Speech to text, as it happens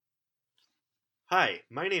Hi,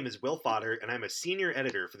 my name is Will Fodder, and I'm a senior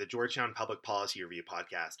editor for the Georgetown Public Policy Review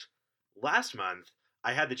podcast. Last month,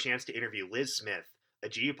 I had the chance to interview Liz Smith, a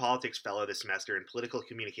geopolitics fellow this semester and political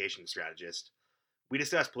communications strategist. We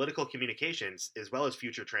discussed political communications as well as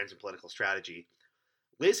future trends in political strategy.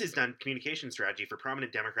 Liz has done communication strategy for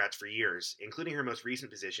prominent Democrats for years, including her most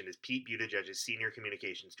recent position as Pete Buttigieg's senior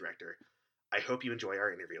communications director. I hope you enjoy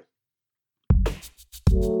our interview.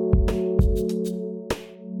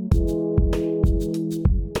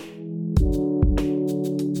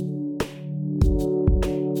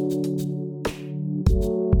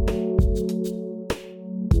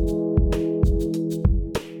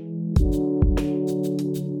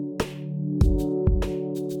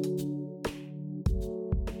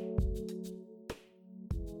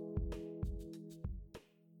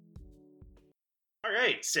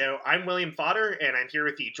 So I'm William Fodder, and I'm here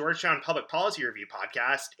with the Georgetown Public Policy Review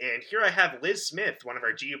podcast, and here I have Liz Smith, one of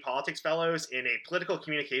our geopolitics fellows and a political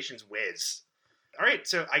communications whiz. All right,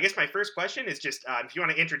 so I guess my first question is just if you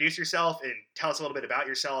want to introduce yourself and tell us a little bit about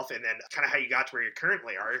yourself and then kind of how you got to where you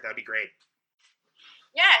currently are, that'd be great.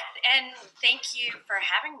 Yeah, and thank you for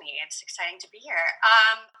having me. It's exciting to be here.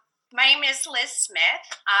 My name is Liz Smith.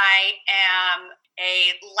 I am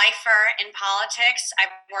a lifer in politics.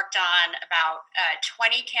 I've worked on about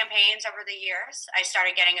 20 campaigns over the years. I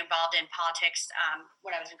started getting involved in politics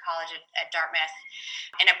when I was in college at Dartmouth.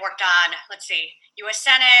 And I've worked on, U.S.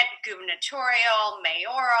 Senate, gubernatorial,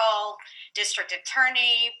 mayoral, district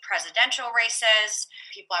attorney, presidential races.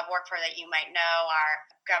 People I've worked for that you might know are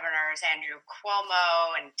Governors Andrew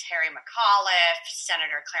Cuomo and Terry McAuliffe,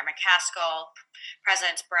 Senator Claire McCaskill,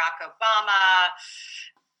 Presidents Barack Obama.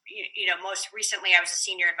 Most recently, I was a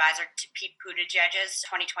senior advisor to Pete Buttigieg's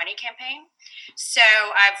 2020 campaign. So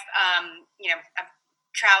I've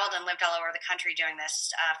traveled and lived all over the country doing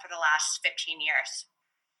this for the last 15 years.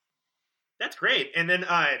 That's great. And then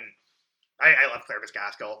I love Claire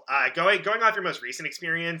McCaskill. Going off your most recent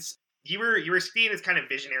experience, you were seen as kind of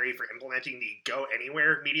visionary for implementing the Go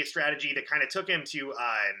Anywhere media strategy that kind of took him to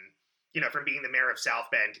from being the mayor of South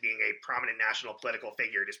Bend to being a prominent national political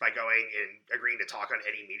figure just by going and agreeing to talk on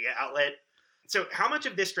any media outlet. So how much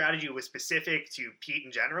of this strategy was specific to Pete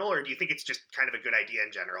in general, or do you think it's just kind of a good idea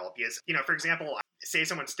in general? Because, for example, say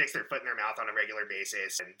someone sticks their foot in their mouth on a regular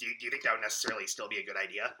basis, and do you think that would necessarily still be a good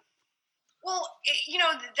idea? Well,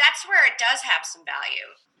 that's where it does have some value.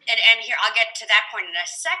 And here, I'll get to that point in a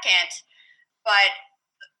second. But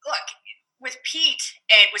look, with Pete,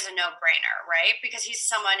 it was a no-brainer, right? Because he's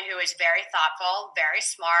someone who is very thoughtful, very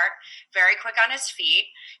smart, very quick on his feet.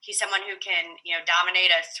 He's someone who can, dominate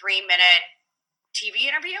a 3-minute TV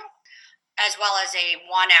interview as well as a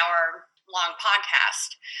 1-hour long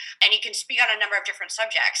podcast. And he can speak on a number of different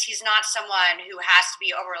subjects. He's not someone who has to be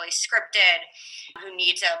overly scripted, who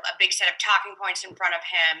needs a big set of talking points in front of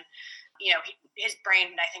him. His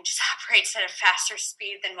brain, I think, just operates at a faster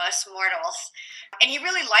speed than most mortals. And he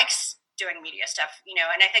really likes doing media stuff,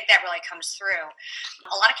 and I think that really comes through.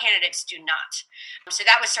 A lot of candidates do not. So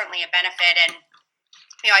that was certainly a benefit. And,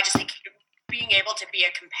 I just think being able to be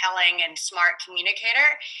a compelling and smart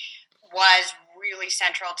communicator was really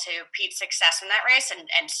central to Pete's success in that race and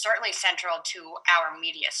certainly central to our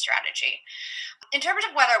media strategy. In terms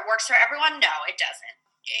of whether it works for everyone, no, it doesn't.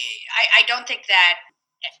 I don't think that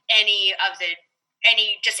any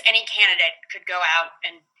candidate could go out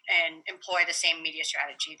and employ the same media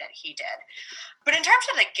strategy that he did. But in terms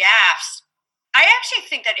of the gaffes, I actually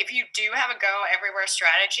think that if you do have a go everywhere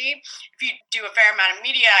strategy, if you do a fair amount of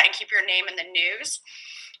media and keep your name in the news,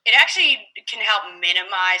 it actually can help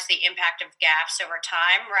minimize the impact of gaffes over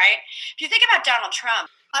time, right? If you think about Donald Trump,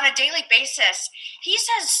 on a daily basis, he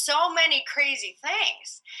says so many crazy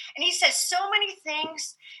things. And he says so many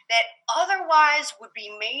things that otherwise would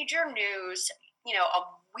be major news, a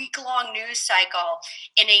week-long news cycle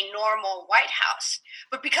in a normal White House.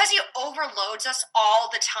 But because he overloads us all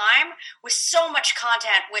the time with so much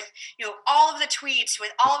content, with all of the tweets,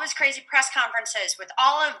 with all of his crazy press conferences, with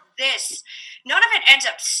all of this, none of it ends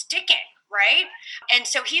up sticking, right? And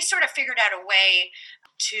so he's sort of figured out a way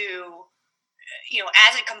to,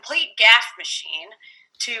 as a complete gaffe machine,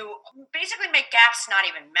 to basically make gaffes not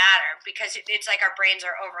even matter, because it's like our brains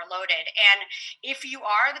are overloaded. And if you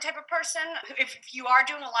are the type of person, if you are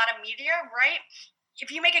doing a lot of media, right,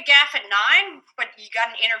 if you make a gaffe at 9, but you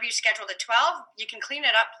got an interview scheduled at 12, you can clean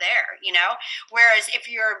it up there, Whereas if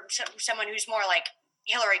you're someone who's more like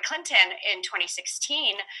Hillary Clinton in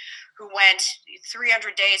 2016, who went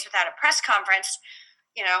 300 days without a press conference,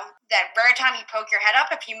 that very time you poke your head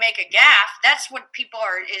up, if you make a gaffe, that's what people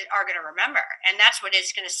are going to remember. And that's what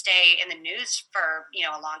is going to stay in the news for,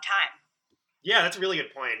 a long time. Yeah, that's a really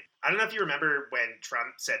good point. I don't know if you remember when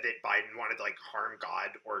Trump said that Biden wanted to like harm God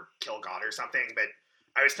or kill God or something, but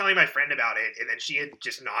I was telling my friend about it, and then she had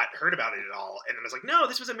just not heard about it at all. And then I was like, no,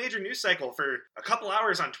 this was a major news cycle for a couple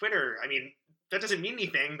hours on Twitter. I mean, that doesn't mean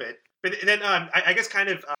anything, but then I guess kind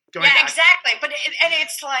of going yeah, back. exactly. But and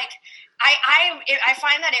it's like I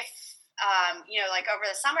find that if like over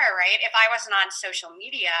the summer, right? If I wasn't on social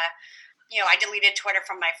media, I deleted Twitter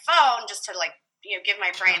from my phone just to like give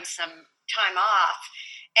my brain some time off.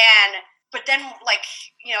 But then like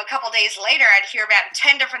a couple days later, I'd hear about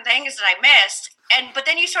 10 different things that I missed. But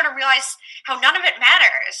then you sort of realize how none of it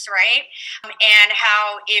matters, right? And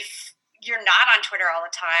how if you're not on Twitter all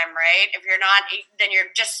the time, right? If you're not, then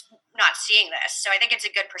you're just not seeing this. So I think it's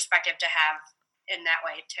a good perspective to have in that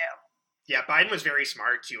way too. Yeah, Biden was very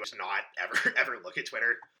smart to not ever look at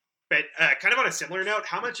Twitter. But kind of on a similar note,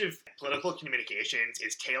 how much of political communications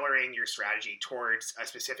is tailoring your strategy towards a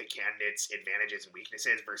specific candidate's advantages and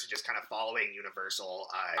weaknesses versus just kind of following universal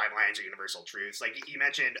guidelines or universal truths? Like you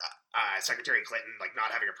mentioned Secretary Clinton, like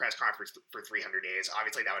not having a press conference for 300 days.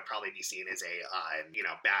 Obviously, that would probably be seen as a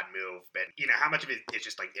bad move. But how much of it is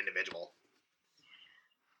just like individual?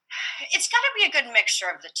 It's got to be a good mixture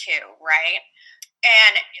of the two, right?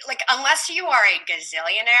 And like, unless you are a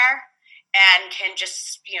gazillionaire and can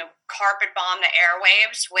just carpet bomb the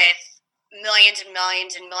airwaves with millions and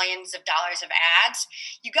millions and millions of dollars of ads,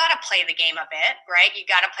 you got to play the game a bit, right? You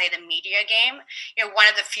got to play the media game. One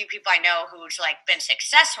of the few people I know who's like been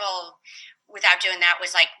successful without doing that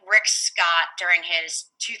was like Rick Scott during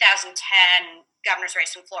his 2010 governor's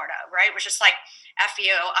race in Florida, right? Which is like, F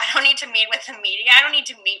you, I don't need to meet with the media. I don't need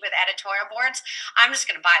to meet with editorial boards. I'm just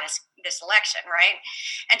going to buy this election, right?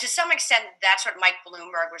 And to some extent, that's what Mike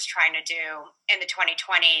Bloomberg was trying to do in the 2020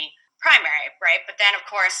 primary, right? But then, of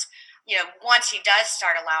course, once he does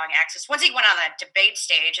start allowing access, once he went on that debate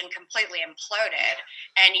stage and completely imploded,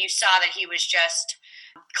 and you saw that he was just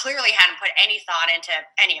clearly hadn't put any thought into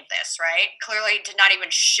any of this, right? Clearly did not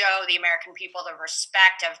even show the American people the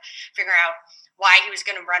respect of figuring out why he was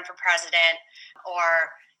going to run for president,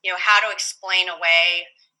 or how to explain away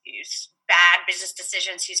bad business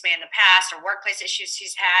decisions he's made in the past or workplace issues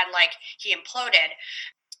he's had. Like, he imploded.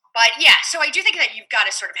 But yeah, so I do think that you've got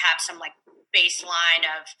to sort of have some like baseline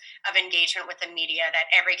of engagement with the media that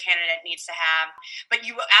every candidate needs to have, but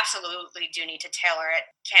you absolutely do need to tailor it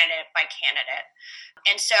candidate by candidate.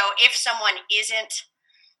 And so if someone isn't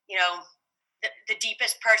the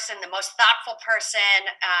deepest person, the most thoughtful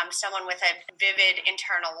person, someone with a vivid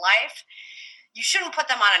internal life, you shouldn't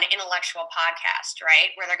put them on an intellectual podcast,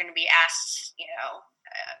 right? Where they're going to be asked,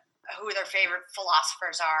 who their favorite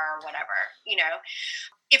philosophers are or whatever,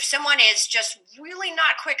 If someone is just really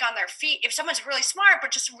not quick on their feet, if someone's really smart,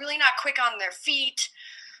 but just really not quick on their feet,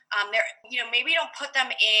 maybe don't put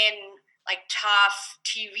them in like tough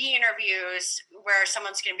TV interviews where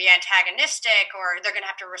someone's going to be antagonistic or they're going to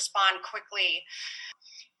have to respond quickly.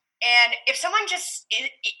 And if someone just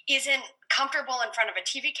isn't comfortable in front of a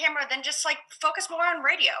TV camera, then just like focus more on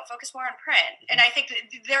radio, focus more on print. And I think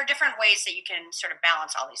there are different ways that you can sort of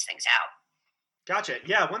balance all these things out. Gotcha.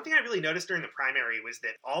 Yeah, one thing I really noticed during the primary was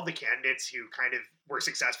that all the candidates who kind of were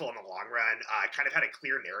successful in the long run kind of had a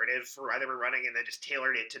clear narrative for why they were running and then just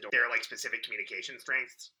tailored it to their like specific communication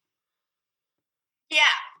strengths.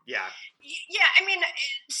 Yeah. Yeah. Yeah, I mean,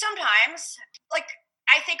 sometimes, like,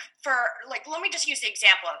 I think let me just use the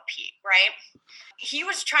example of Pete, right? He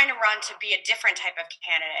was trying to run to be a different type of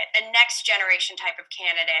candidate, a next generation type of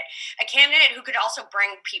candidate, a candidate who could also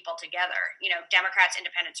bring people together, Democrats,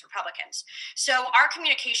 independents, Republicans. So our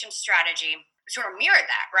communication strategy sort of mirrored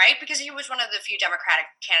that, right? Because he was one of the few Democratic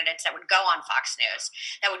candidates that would go on Fox News,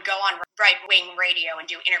 that would go on right-wing radio and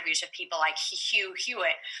do interviews with people like Hugh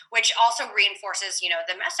Hewitt, which also reinforces,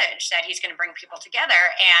 the message that he's going to bring people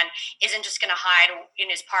together and isn't just going to hide in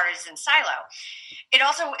his partisan silo. It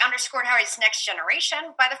also underscored how he's next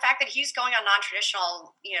generation by the fact that he's going on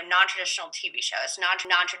non-traditional TV shows,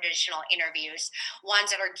 non-traditional interviews,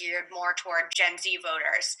 ones that are geared more toward Gen Z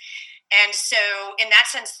voters. And so in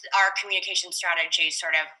that sense, our communication strategy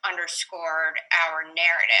sort of underscored our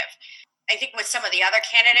narrative. I think with some of the other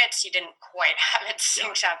candidates, you didn't quite have it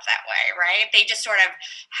synced up that way, right? They just sort of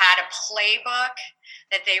had a playbook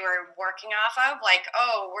that they were working off of, like,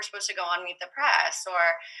 oh, we're supposed to go on Meet the Press,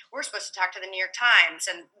 or we're supposed to talk to the New York Times,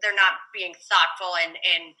 and they're not being thoughtful in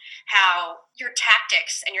how your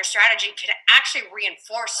tactics and your strategy can actually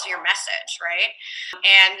reinforce your message, right?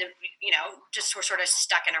 And, just we're sort of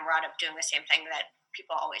stuck in a rut of doing the same thing that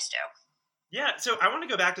people always do. Yeah, so I want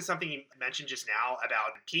to go back to something you mentioned just now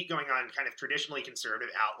about Pete going on kind of traditionally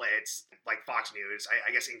conservative outlets like Fox News,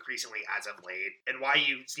 I guess increasingly as of late, and why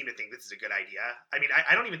you seem to think this is a good idea. I mean,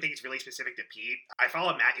 I don't even think it's really specific to Pete. I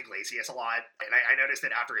follow Matt Iglesias a lot, and I noticed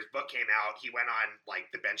that after his book came out, he went on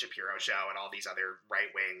like the Ben Shapiro show and all these other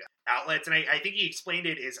right wing outlets, and I think he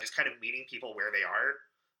explained it as kind of meeting people where they are.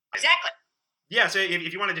 Exactly. Yeah, so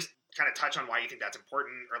if you want to just kind of touch on why you think that's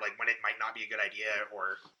important, or like when it might not be a good idea,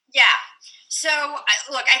 or Yeah. So,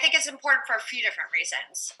 look, I think it's important for a few different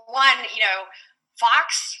reasons. One,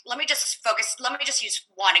 Fox, let me just use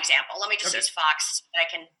one example. Let me just Okay. use Fox. I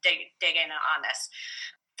can dig in on this.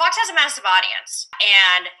 Fox has a massive audience,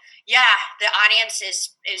 and yeah, the audience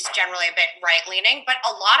is generally a bit right leaning, but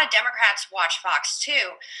a lot of Democrats watch Fox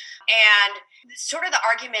too, and sort of the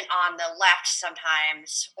argument on the left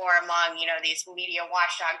sometimes, or among these media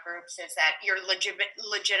watchdog groups, is that you're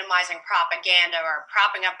legitimizing propaganda or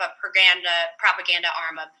propping up a propaganda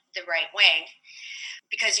arm of the right wing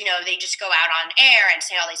because they just go out on air and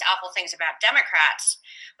say all these awful things about Democrats.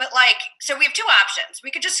 But so we have two options.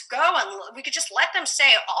 We could just go and we could just let them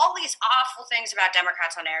say all these awful things about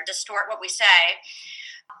Democrats on air, distort what we say,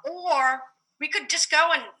 or we could just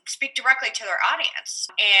go and speak directly to their audience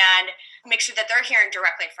and make sure that they're hearing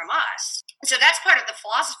directly from us. So that's part of the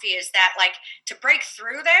philosophy, is that to break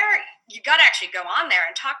through there, you got to actually go on there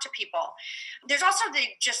and talk to people. There's also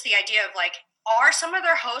the idea of are some of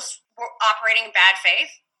their hosts operating in bad faith?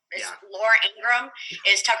 Is Laura Ingraham,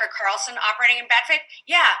 is Tucker Carlson operating in bad faith?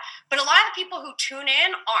 Yeah, but a lot of the people who tune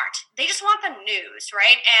in aren't. They just want the news,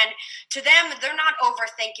 right? And to them, they're not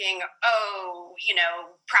overthinking,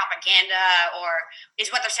 propaganda, or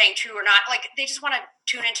is what they're saying true or not. They just want to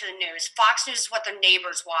tune into the news. Fox News is what their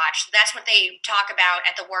neighbors watch. That's what they talk about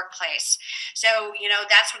at the workplace. So,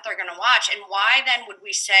 that's what they're going to watch. And why then would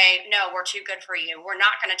we say, no, we're too good for you? We're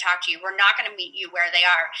not going to talk to you. We're not going to meet you where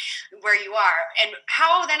you are. And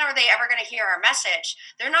how then are they ever going to hear our message?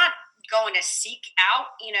 They're not going to seek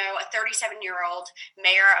out, a 37-year-old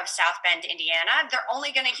mayor of South Bend, Indiana. They're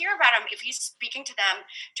only going to hear about him if he's speaking to them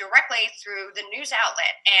directly through the news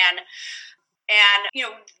outlet. And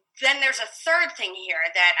then there's a third thing here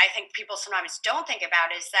that I think people sometimes don't think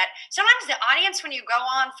about, is that sometimes the audience, when you go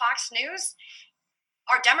on Fox News,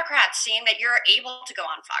 are Democrats seeing that you're able to go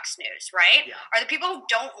on Fox News, right? Yeah. Are the people who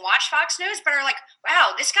don't watch Fox News but are like,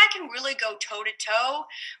 wow, this guy can really go toe-to-toe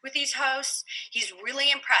with these hosts. He's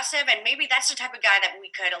really impressive, and maybe that's the type of guy that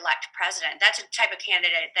we could elect president. That's a type of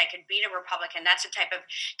candidate that could beat a Republican. That's a type of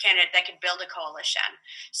candidate that could build a coalition.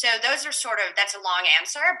 So those are that's a long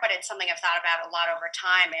answer, but it's something I've thought about a lot over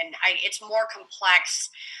time, and it's more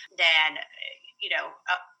complex than,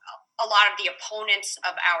 a lot of the opponents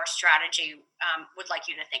of our strategy would like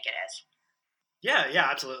you to think it is. Yeah,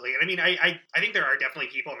 absolutely. And I mean, I think there are definitely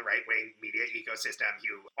people in the right-wing media ecosystem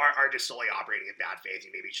who are just solely operating in bad faith you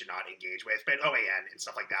maybe should not engage with, but OAN and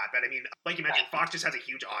stuff like that. But I mean, like you mentioned, Fox just has a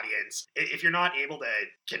huge audience. If you're not able to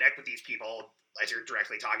connect with these people as you're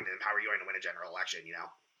directly talking to them, how are you going to win a general election,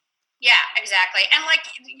 Yeah, exactly. And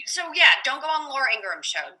don't go on Laura Ingram's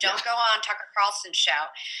show. Don't go on Tucker Carlson's show.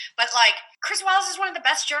 But Chris Wallace is one of the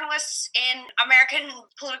best journalists in American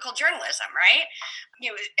political journalism, right?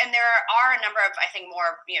 And there are a number of, I think,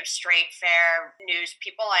 more straight, fair news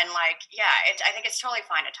people, and I think it's totally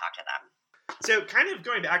fine to talk to them. So, kind of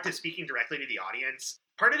going back to speaking directly to the audience,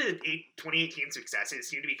 part of the 2018 successes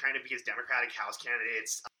seem to be kind of because Democratic House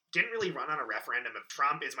candidates didn't really run on a referendum of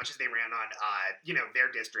Trump as much as they ran on,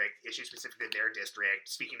 their district, issues specific to their district,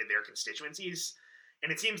 speaking to their constituencies.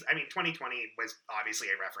 And it seems, 2020 was obviously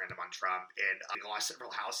a referendum on Trump, and he lost several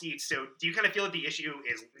House seats. So do you kind of feel that the issue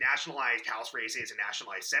is nationalized House races and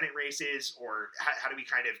nationalized Senate races, or how do we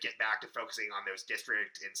kind of get back to focusing on those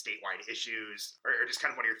district and statewide issues, or just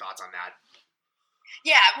kind of what are your thoughts on that?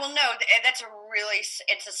 Yeah, well, no, it's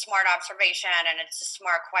a smart observation, and it's a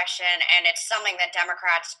smart question, and it's something that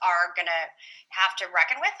Democrats are going to have to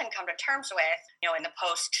reckon with and come to terms with, in the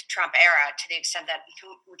post-Trump era, to the extent that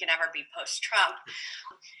we can ever be post-Trump.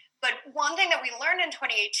 But one thing that we learned in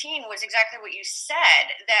 2018 was exactly what you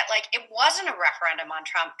said, that it wasn't a referendum on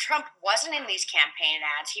Trump. Trump wasn't in these campaign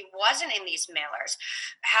ads. He wasn't in these mailers.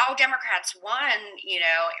 How Democrats won,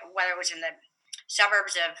 whether it was in the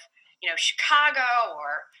suburbs of Chicago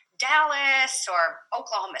or Dallas or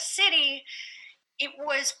Oklahoma City, it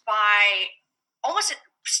was by almost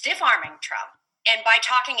stiff-arming Trump, and by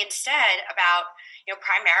talking instead about,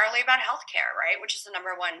 primarily about healthcare, right, which is the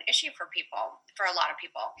number one issue for a lot of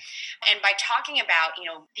people, and by talking about,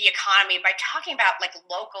 the economy, by talking about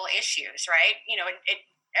local issues, right,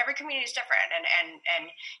 every community is different, and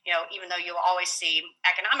even though you always see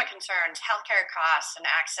economic concerns, healthcare costs, and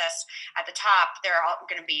access at the top, there are all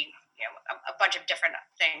going to be a bunch of different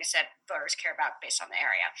things that voters care about based on the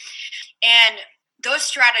area. And those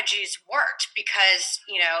strategies worked because,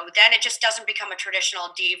 then it just doesn't become a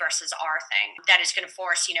traditional D versus R thing that is going to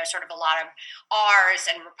force, sort of a lot of R's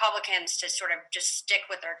and Republicans to sort of just stick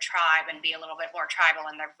with their tribe and be a little bit more tribal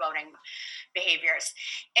in their voting behaviors.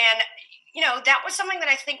 And that was something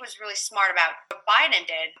that I think was really smart about what Biden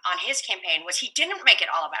did on his campaign was he didn't make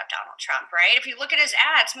it all about Donald Trump, right? If you look at his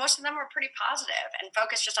ads, most of them were pretty positive and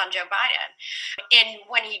focused just on Joe Biden. And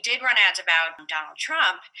when he did run ads about Donald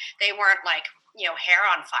Trump, they weren't like, hair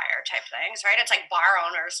on fire type things, right? It's like bar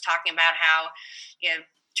owners talking about how,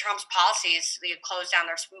 Trump's policies, they close down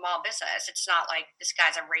their small business. It's not like this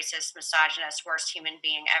guy's a racist, misogynist, worst human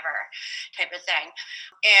being ever type of thing.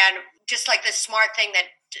 And just like the smart thing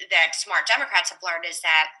that smart Democrats have learned is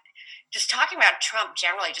that just talking about Trump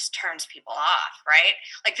generally just turns people off, right?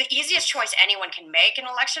 Like the easiest choice anyone can make in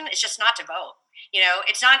an election is just not to vote.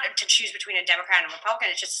 It's not to choose between a Democrat and a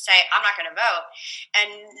Republican. It's just to say, I'm not going to vote. And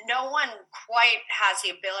no one quite has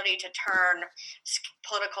the ability to turn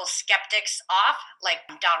political skeptics off like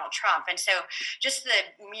Donald Trump. And so just the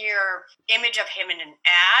mere image of him in an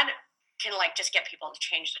ad can just get people to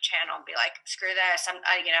change the channel and be like, screw this. I'm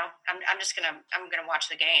gonna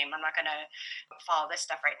watch the game. I'm not gonna follow this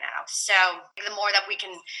stuff right now. So the more that we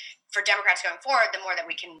can, for Democrats going forward, the more that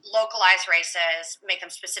we can localize races, make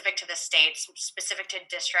them specific to the states, specific to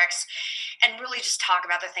districts, and really just talk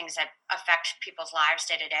about the things that affect people's lives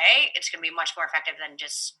day to day, it's gonna be much more effective than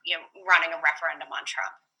just running a referendum on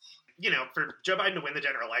Trump. For Joe Biden to win the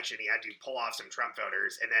general election, he had to pull off some Trump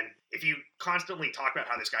voters. And then if you constantly talk about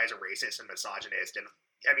how this guy's a racist and misogynist, and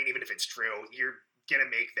I mean, even if it's true, you're going to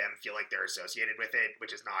make them feel like they're associated with it,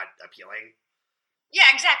 which is not appealing. Yeah,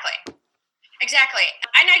 exactly.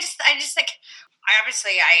 And I just think, I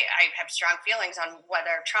have strong feelings on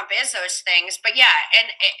whether Trump is those things, but yeah, and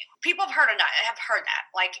people have heard that.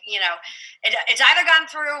 Like, it's either gone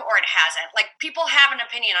through or it hasn't. Like, people have an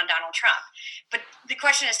opinion on Donald Trump, but the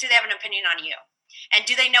question is, do they have an opinion on you? And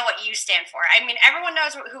do they know what you stand for? I mean, everyone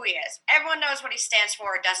knows who he is. Everyone knows what he stands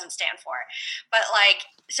for or doesn't stand for. But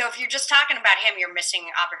so if you're just talking about him, you're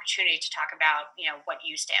missing opportunity to talk about, what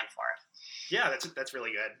you stand for. Yeah, that's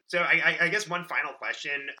really good. So I guess one final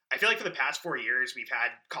question. I feel like for the past 4 years, we've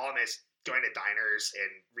had columnists going to diners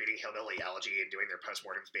and reading Hillbilly Elegy and doing their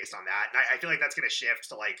postmortems based on that. And I feel like that's going to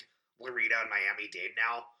shift to Laredo and Miami-Dade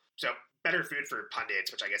now. So better food for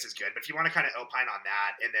pundits, which I guess is good. But if you want to kind of opine on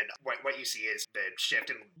that, and then what you see is the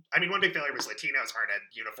shift in, I mean, one big failure was Latinos aren't a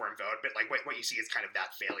uniform vote, but what you see is kind of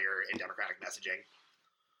that failure in Democratic messaging.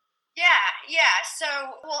 Yeah. So,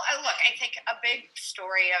 look, I think a big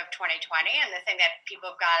story of 2020, and the thing that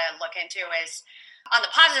people have got to look into is, on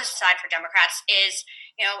the positive side for Democrats, is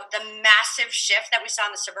the massive shift that we saw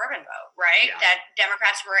in the suburban vote, right? Yeah. That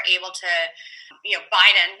Democrats were able to,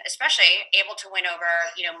 Biden especially, able to win over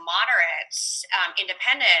moderates,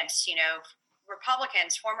 independents,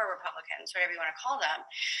 Republicans, former Republicans, whatever you want to call them.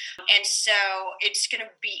 And so it's going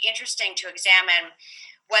to be interesting to examine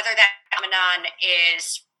whether that phenomenon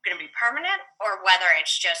is going to be permanent or whether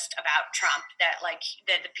it's just about Trump, that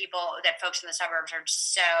the people, that folks in the suburbs are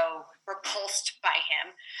just so repulsed by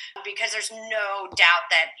him, because there's no doubt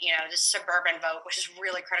that the suburban vote, which is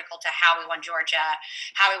really critical to how we won Georgia,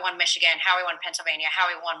 how we won Michigan, how we won Pennsylvania, how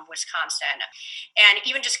we won Wisconsin, and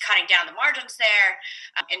even just cutting down the margins there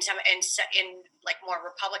in more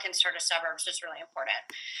Republican sort of suburbs is really important.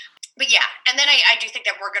 But yeah, and then I do think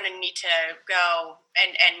that we're going to need to go,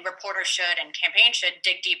 and reporters should, and campaigns should,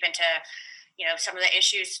 dig deep into some of the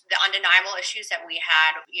issues, the undeniable issues that we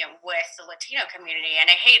had with the Latino community. And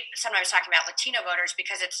I hate sometimes talking about Latino voters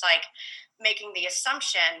because it's like making the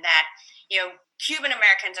assumption that Cuban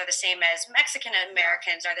Americans are the same as Mexican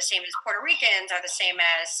Americans, are the same as Puerto Ricans, are the same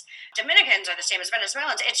as Dominicans, are the same as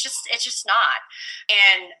Venezuelans. It's just not.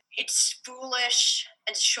 And it's foolish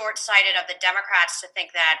and short-sighted of the Democrats to think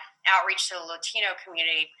that outreach to the Latino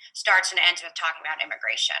community starts and ends with talking about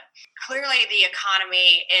immigration. Clearly, the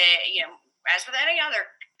economy, as with any other,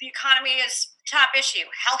 the economy is top issue.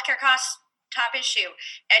 Healthcare costs, top issue.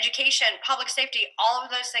 Education, public safety, all of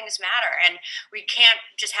those things matter. And we can't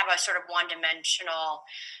just have a sort of one-dimensional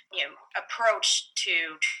approach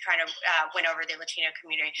to trying to win over the Latino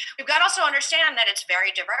community. We've got to also understand that it's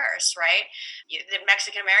very diverse, right? The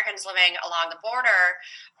Mexican Americans living along the border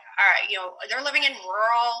they're living in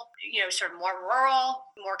rural, sort of more rural,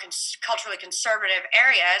 more culturally conservative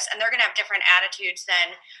areas, and they're going to have different attitudes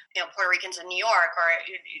than, Puerto Ricans in New York or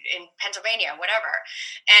in Pennsylvania, whatever.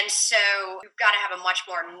 And so you've got to have a much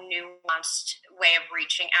more nuanced way of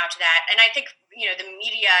reaching out to that. And I think, the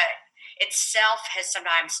media itself has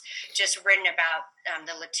sometimes just written about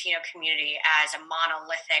the Latino community as a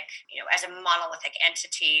monolithic,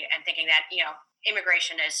 entity, and thinking that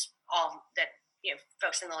immigration is all that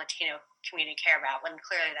folks in the Latino community care about, when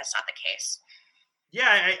clearly that's not the case.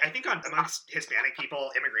 Yeah, I think amongst Hispanic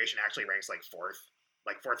people, immigration actually ranks like fourth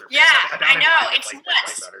or fifth. Yeah, I know, it's nuts.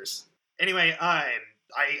 White voters. Anyway, I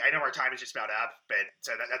know our time is just about up, but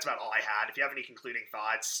so that's about all I had. If you have any concluding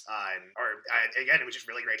thoughts, again, it was just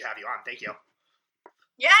really great to have you on. Thank you.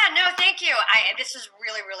 Yeah, no, thank you. This is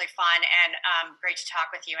really, really fun and great to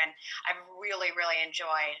talk with you. And I've really, really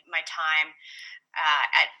enjoyed my time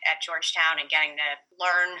at Georgetown and getting to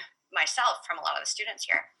learn myself from a lot of the students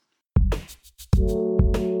here.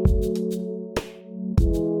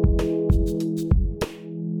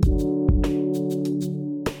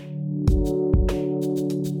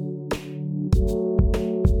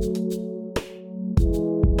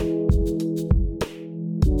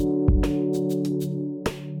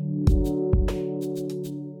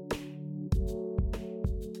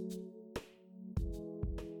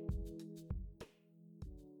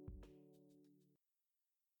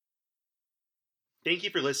 Thank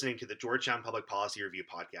you for listening to the Georgetown Public Policy Review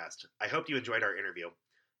podcast. I hope you enjoyed our interview.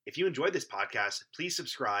 If you enjoyed this podcast, please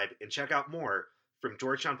subscribe and check out more from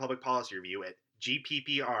Georgetown Public Policy Review at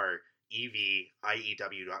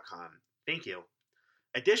gppreview.com. Thank you.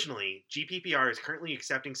 Additionally, GPPR is currently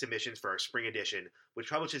accepting submissions for our spring edition, which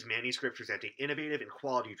publishes manuscripts presenting innovative and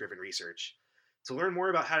quality-driven research. To learn more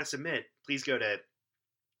about how to submit, please go to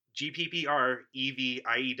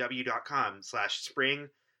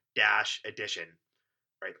gppreview.com/spring-edition.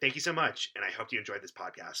 All right, thank you so much, and I hope you enjoyed this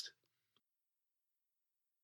podcast.